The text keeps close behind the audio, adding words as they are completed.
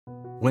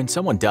When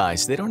someone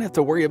dies, they don't have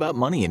to worry about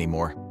money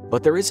anymore.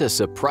 But there is a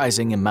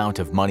surprising amount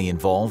of money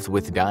involved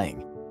with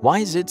dying. Why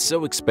is it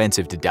so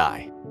expensive to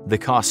die? The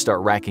costs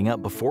start racking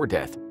up before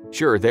death.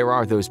 Sure, there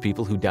are those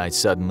people who die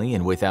suddenly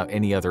and without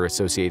any other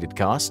associated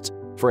costs.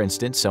 For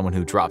instance, someone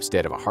who drops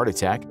dead of a heart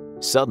attack,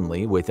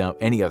 suddenly without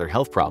any other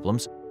health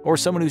problems, or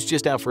someone who's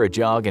just out for a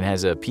jog and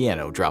has a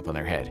piano drop on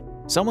their head.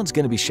 Someone's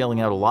going to be shelling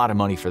out a lot of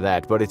money for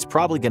that, but it's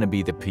probably going to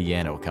be the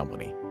piano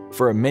company.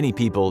 For many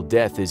people,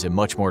 death is a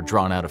much more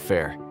drawn-out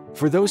affair.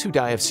 For those who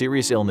die of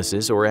serious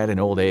illnesses or at an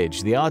old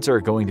age, the odds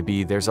are going to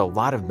be there's a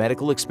lot of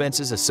medical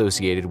expenses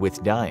associated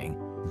with dying.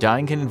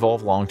 Dying can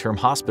involve long-term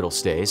hospital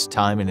stays,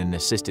 time in an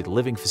assisted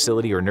living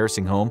facility or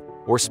nursing home,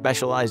 or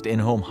specialized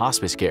in-home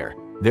hospice care.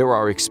 There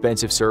are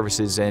expensive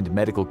services, and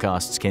medical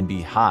costs can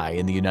be high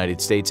in the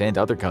United States and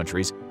other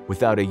countries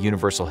without a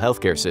universal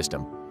healthcare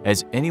system,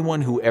 as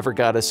anyone who ever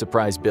got a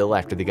surprise bill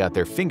after they got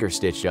their finger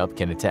stitched up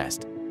can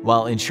attest.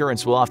 While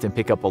insurance will often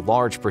pick up a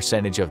large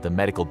percentage of the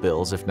medical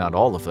bills, if not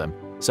all of them,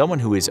 someone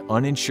who is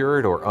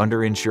uninsured or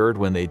underinsured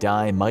when they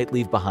die might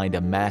leave behind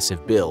a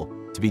massive bill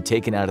to be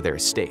taken out of their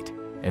estate.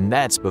 And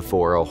that's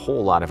before a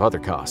whole lot of other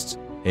costs.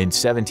 In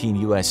 17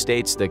 US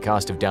states, the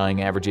cost of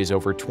dying averages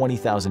over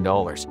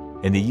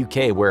 $20,000. In the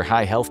UK, where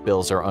high health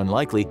bills are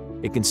unlikely,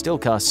 it can still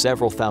cost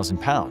several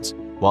 £1,000s.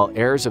 While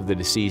heirs of the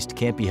deceased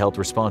can't be held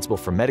responsible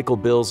for medical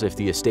bills if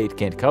the estate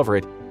can't cover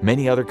it,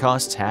 many other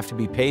costs have to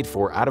be paid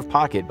for out of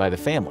pocket by the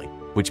family,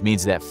 which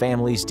means that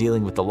families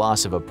dealing with the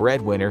loss of a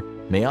breadwinner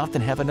may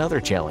often have another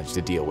challenge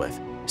to deal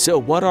with. So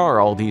what are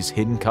all these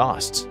hidden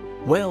costs?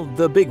 Well,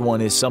 the big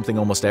one is something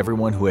almost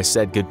everyone who has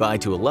said goodbye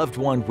to a loved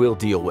one will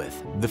deal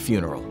with: the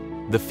funeral.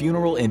 The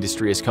funeral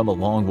industry has come a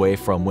long way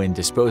from when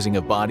disposing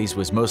of bodies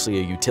was mostly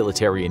a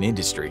utilitarian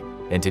industry,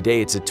 and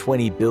today it's a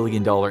 $20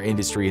 billion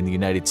industry in the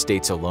United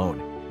States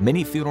alone.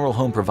 Many funeral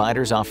home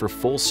providers offer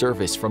full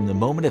service from the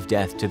moment of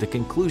death to the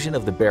conclusion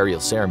of the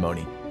burial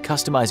ceremony,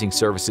 customizing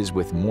services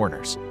with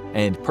mourners.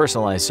 And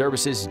personalized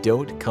services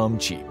don't come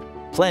cheap.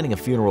 Planning a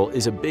funeral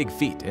is a big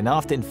feat, and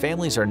often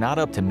families are not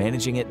up to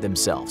managing it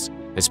themselves,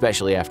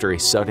 especially after a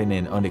sudden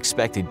and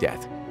unexpected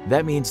death.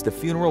 That means the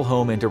funeral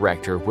home and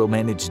director will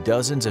manage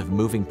dozens of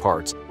moving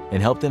parts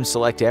and help them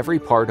select every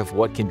part of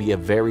what can be a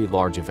very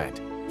large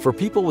event. For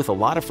people with a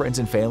lot of friends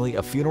and family,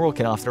 a funeral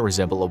can often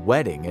resemble a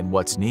wedding in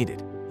what's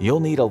needed. You'll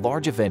need a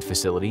large event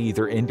facility,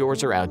 either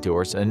indoors or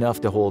outdoors,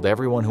 enough to hold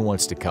everyone who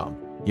wants to come.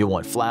 You'll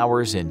want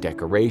flowers and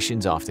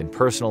decorations, often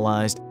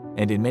personalized,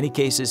 and in many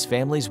cases,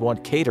 families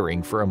want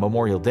catering for a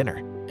memorial dinner.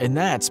 And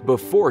that's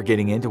before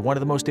getting into one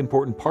of the most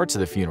important parts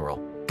of the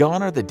funeral.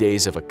 Gone are the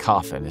days of a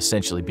coffin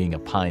essentially being a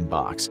pine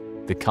box.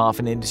 The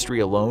coffin industry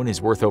alone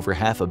is worth over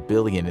 $500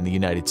 million in the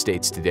United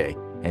States today,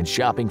 and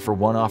shopping for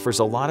one offers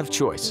a lot of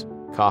choice.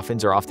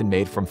 Coffins are often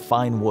made from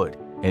fine wood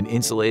and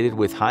insulated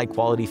with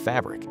high-quality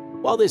fabric.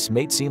 While this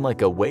may seem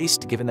like a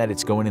waste given that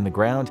it's going in the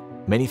ground,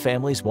 many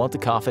families want the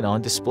coffin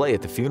on display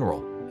at the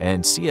funeral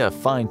and see a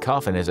fine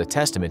coffin as a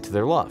testament to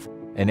their love.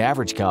 An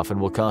average coffin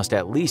will cost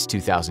at least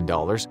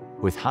 $2,000,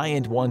 with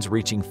high-end ones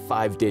reaching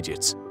 5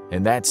 digits.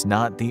 And that's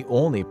not the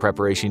only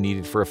preparation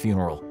needed for a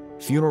funeral.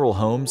 Funeral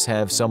homes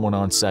have someone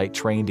on site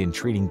trained in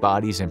treating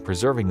bodies and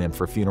preserving them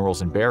for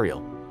funerals and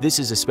burial. This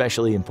is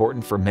especially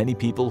important for many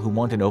people who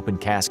want an open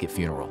casket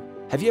funeral.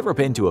 Have you ever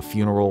been to a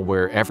funeral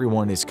where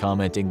everyone is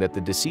commenting that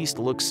the deceased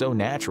looks so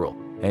natural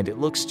and it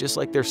looks just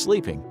like they're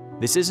sleeping?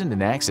 This isn't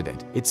an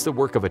accident. It's the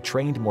work of a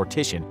trained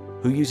mortician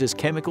who uses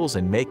chemicals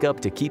and makeup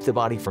to keep the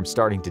body from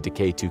starting to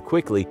decay too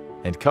quickly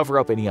and cover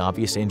up any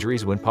obvious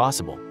injuries when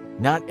possible.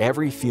 Not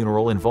every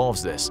funeral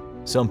involves this.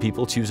 Some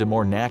people choose a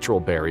more natural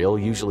burial,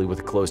 usually with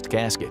a closed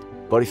casket.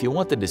 But if you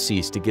want the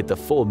deceased to get the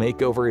full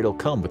makeover, it'll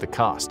come with a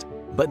cost.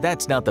 But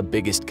that's not the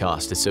biggest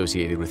cost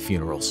associated with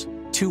funerals.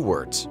 2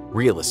 words: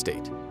 real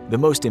estate. The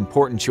most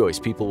important choice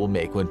people will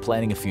make when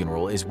planning a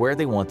funeral is where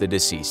they want the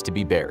deceased to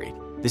be buried.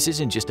 This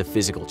isn't just a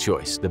physical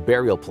choice. The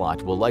burial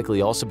plot will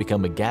likely also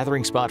become a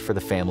gathering spot for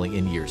the family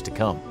in years to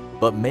come.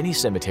 But many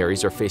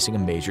cemeteries are facing a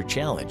major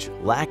challenge: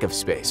 lack of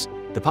space.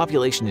 The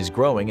population is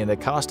growing and the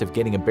cost of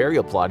getting a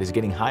burial plot is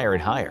getting higher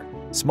and higher.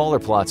 Smaller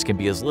plots can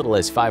be as little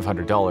as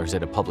 $500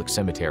 at a public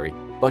cemetery,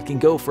 but can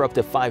go for up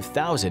to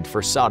 $5,000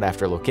 for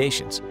sought-after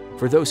locations.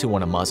 For those who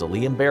want a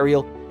mausoleum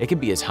burial, it can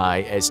be as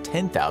high as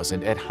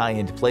 $10,000 at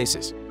high-end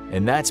places.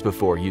 And that's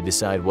before you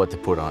decide what to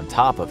put on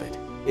top of it.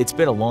 It's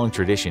been a long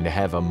tradition to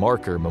have a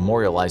marker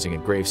memorializing a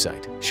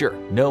gravesite. Sure,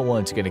 no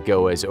one's going to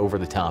go as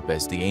over-the-top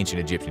as the ancient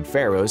Egyptian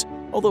pharaohs,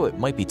 although it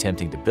might be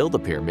tempting to build a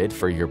pyramid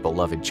for your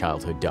beloved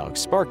childhood dog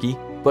Sparky,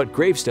 but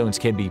gravestones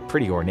can be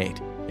pretty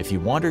ornate. If you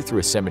wander through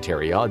a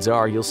cemetery, odds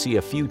are you'll see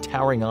a few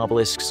towering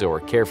obelisks or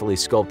carefully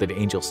sculpted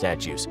angel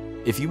statues.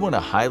 If you want a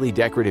highly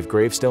decorative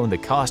gravestone, the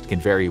cost can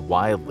vary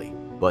wildly,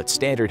 but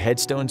standard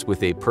headstones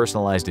with a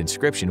personalized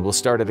inscription will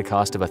start at a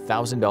cost of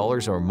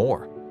 $1,000 or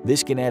more.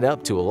 This can add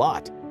up to a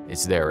lot.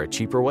 Is there a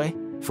cheaper way?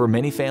 For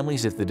many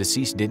families, if the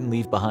deceased didn't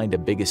leave behind a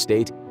big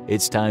estate,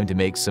 it's time to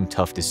make some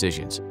tough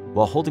decisions.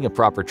 While holding a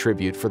proper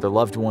tribute for their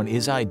loved one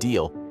is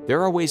ideal,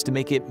 there are ways to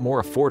make it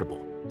more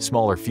affordable.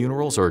 Smaller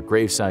funerals or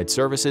graveside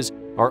services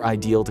are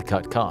ideal to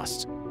cut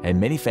costs, and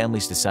many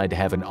families decide to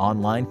have an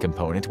online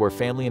component where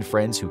family and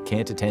friends who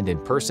can't attend in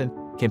person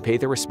can pay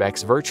their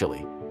respects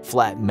virtually.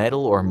 Flat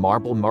metal or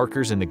marble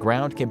markers in the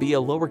ground can be a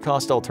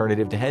lower-cost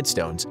alternative to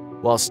headstones,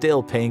 while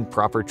still paying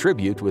proper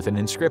tribute with an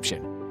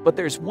inscription. But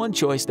there's one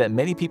choice that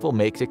many people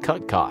make to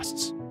cut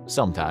costs.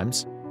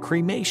 Sometimes,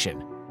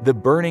 cremation. The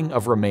burning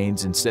of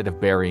remains instead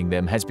of burying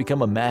them has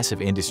become a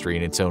massive industry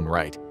in its own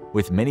right,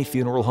 with many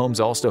funeral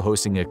homes also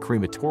hosting a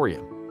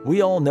crematorium.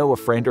 We all know a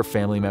friend or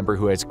family member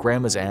who has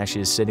grandma's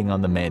ashes sitting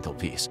on the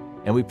mantelpiece,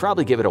 and we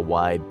probably give it a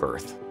wide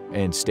berth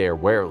and stare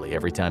warily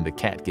every time the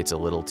cat gets a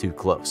little too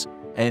close.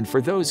 And for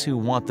those who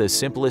want the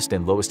simplest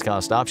and lowest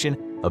cost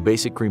option, a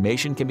basic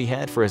cremation can be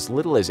had for as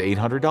little as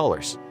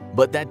 $800.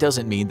 But that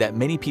doesn't mean that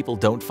many people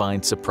don't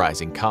find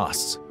surprising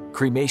costs.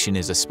 Cremation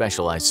is a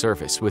specialized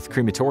service, with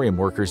crematorium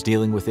workers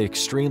dealing with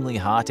extremely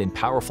hot and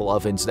powerful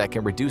ovens that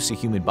can reduce a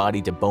human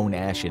body to bone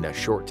ash in a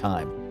short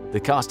time. The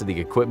cost of the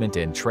equipment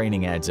and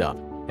training adds up,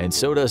 and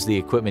so does the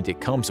equipment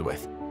it comes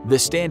with. The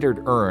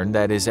standard urn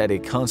that is at a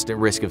constant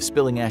risk of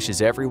spilling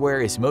ashes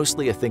everywhere is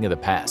mostly a thing of the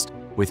past,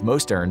 with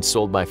most urns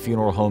sold by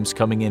funeral homes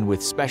coming in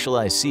with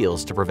specialized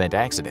seals to prevent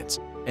accidents.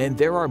 And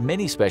there are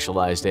many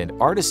specialized and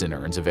artisan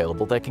urns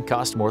available that can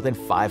cost more than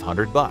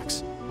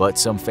 $500. But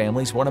some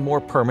families want a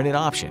more permanent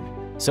option.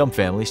 Some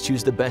families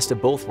choose the best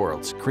of both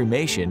worlds,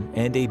 cremation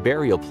and a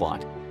burial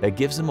plot that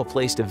gives them a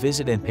place to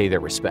visit and pay their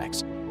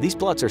respects. These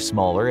plots are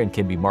smaller and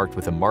can be marked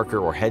with a marker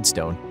or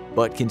headstone,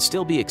 but can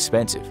still be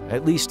expensive,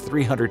 at least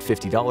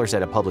 $350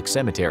 at a public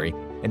cemetery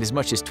and as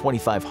much as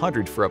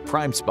 $2,500 for a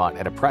prime spot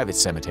at a private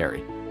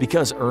cemetery.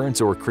 Because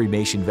urns or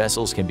cremation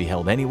vessels can be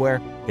held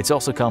anywhere, it's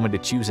also common to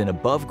choose an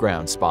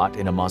above-ground spot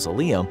in a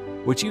mausoleum,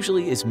 which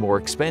usually is more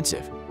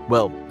expensive.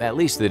 Well, at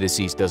least the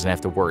deceased doesn't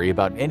have to worry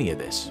about any of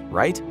this,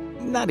 right?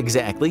 Not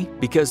exactly.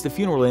 Because the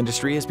funeral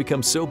industry has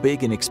become so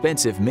big and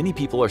expensive, many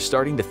people are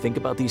starting to think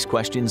about these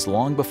questions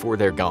long before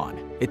they're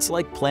gone. It's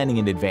like planning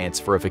in advance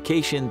for a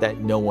vacation that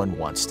no one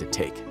wants to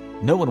take.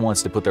 No one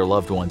wants to put their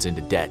loved ones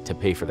into debt to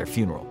pay for their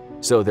funeral,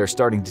 so they're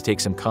starting to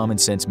take some common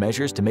sense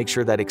measures to make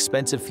sure that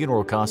expensive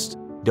funeral costs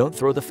don't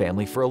throw the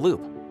family for a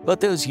loop. But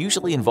those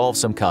usually involve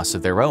some costs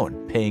of their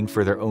own, paying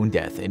for their own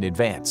death in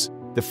advance.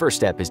 The first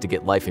step is to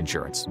get life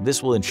insurance.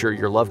 This will ensure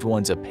your loved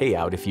ones a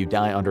payout if you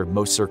die under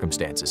most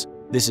circumstances.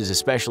 This is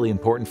especially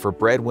important for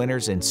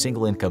breadwinners and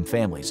single-income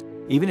families,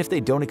 even if they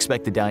don't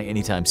expect to die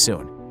anytime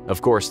soon.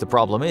 Of course, the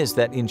problem is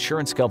that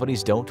insurance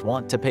companies don't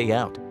want to pay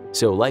out,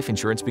 so life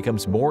insurance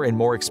becomes more and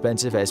more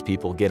expensive as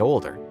people get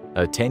older.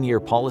 A 10-year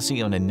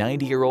policy on a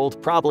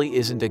 90-year-old probably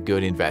isn't a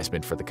good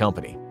investment for the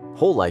company.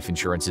 Whole life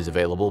insurance is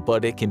available,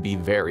 but it can be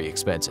very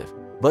expensive.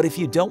 But if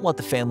you don't want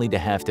the family to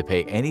have to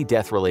pay any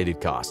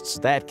death-related costs,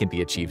 that can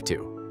be achieved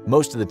too.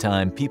 Most of the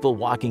time, people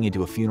walking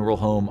into a funeral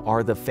home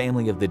are the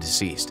family of the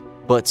deceased,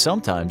 but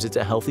sometimes it's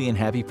a healthy and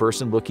happy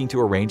person looking to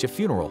arrange a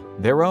funeral,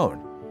 their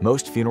own.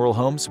 Most funeral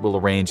homes will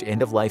arrange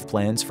end-of-life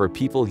plans for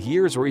people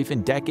years or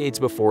even decades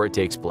before it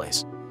takes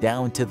place,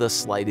 down to the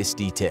slightest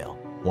detail.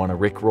 Want to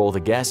rickroll the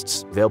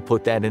guests? They'll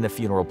put that in a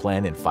funeral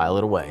plan and file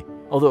it away,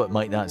 although it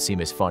might not seem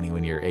as funny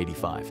when you're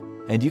 85.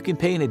 And you can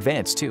pay in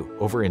advance too,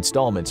 over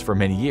installments for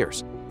many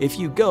years. If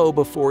you go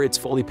before it's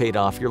fully paid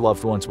off, your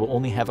loved ones will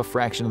only have a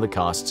fraction of the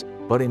costs,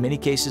 but in many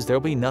cases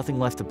there'll be nothing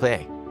left to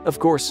pay. Of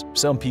course,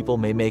 some people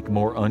may make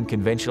more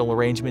unconventional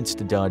arrangements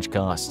to dodge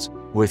costs.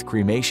 With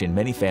cremation,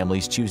 many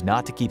families choose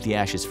not to keep the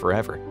ashes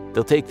forever.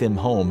 They'll take them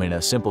home in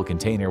a simple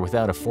container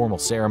without a formal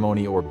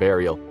ceremony or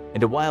burial,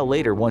 and a while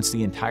later, once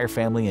the entire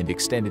family and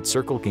extended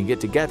circle can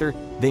get together,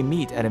 they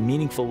meet at a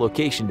meaningful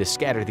location to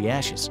scatter the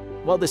ashes.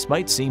 While this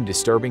might seem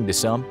disturbing to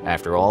some,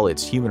 after all,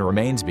 it's human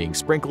remains being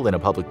sprinkled in a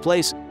public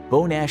place,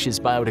 bone ash is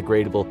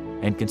biodegradable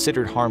and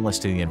considered harmless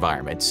to the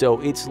environment, so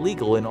it's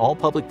legal in all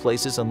public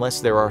places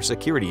unless there are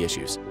security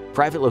issues.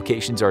 Private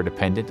locations are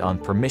dependent on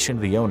permission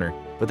of the owner,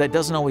 but that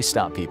doesn't always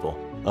stop people.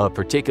 A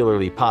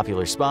particularly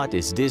popular spot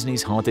is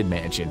Disney's Haunted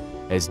Mansion,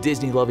 as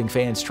Disney-loving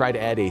fans try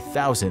to add a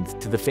 1,000th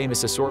to the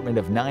famous assortment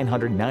of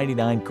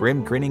 999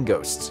 grim grinning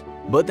ghosts.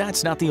 But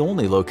that's not the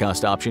only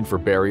low-cost option for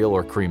burial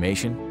or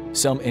cremation.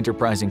 Some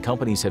enterprising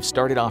companies have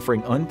started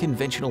offering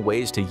unconventional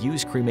ways to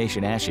use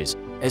cremation ashes,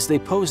 as they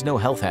pose no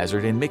health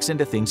hazard and mix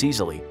into things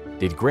easily.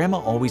 Did Grandma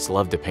always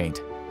love to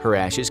paint? Her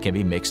ashes can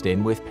be mixed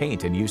in with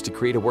paint and used to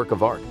create a work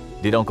of art.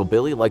 Did Uncle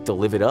Billy like to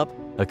live it up?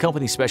 A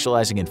company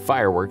specializing in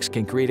fireworks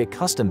can create a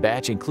custom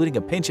batch including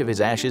a pinch of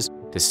his ashes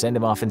to send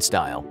him off in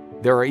style.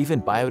 There are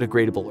even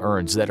biodegradable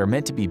urns that are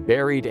meant to be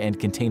buried and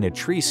contain a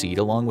tree seed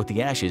along with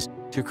the ashes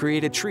to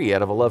create a tree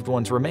out of a loved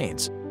one's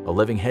remains, a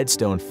living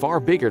headstone far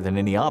bigger than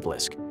any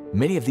obelisk.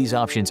 Many of these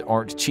options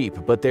aren't cheap,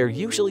 but they're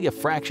usually a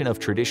fraction of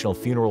traditional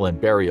funeral and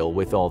burial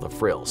with all the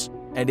frills.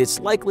 And it's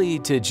likely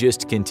to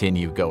just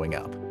continue going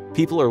up.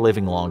 People are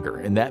living longer,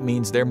 and that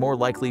means they're more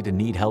likely to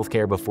need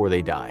healthcare before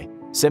they die.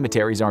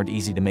 Cemeteries aren't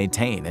easy to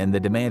maintain, and the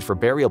demand for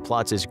burial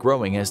plots is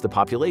growing as the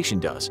population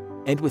does.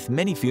 And with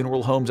many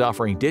funeral homes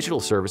offering digital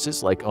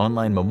services like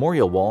online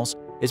memorial walls,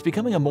 it's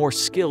becoming a more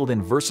skilled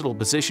and versatile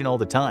position all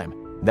the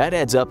time. That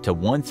adds up to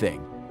one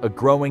thing: a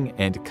growing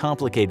and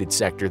complicated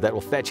sector that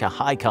will fetch a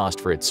high cost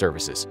for its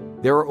services.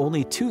 There are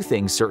only two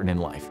things certain in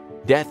life: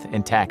 death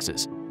and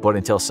taxes. But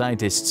until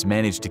scientists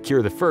manage to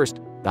cure the first,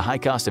 the high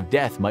cost of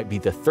death might be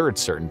the third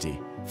certainty.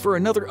 For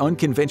another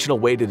unconventional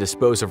way to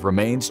dispose of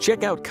remains,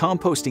 check out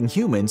composting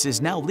humans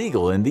is now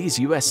legal in these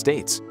US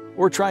states.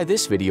 Or try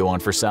this video on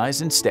for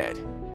size instead.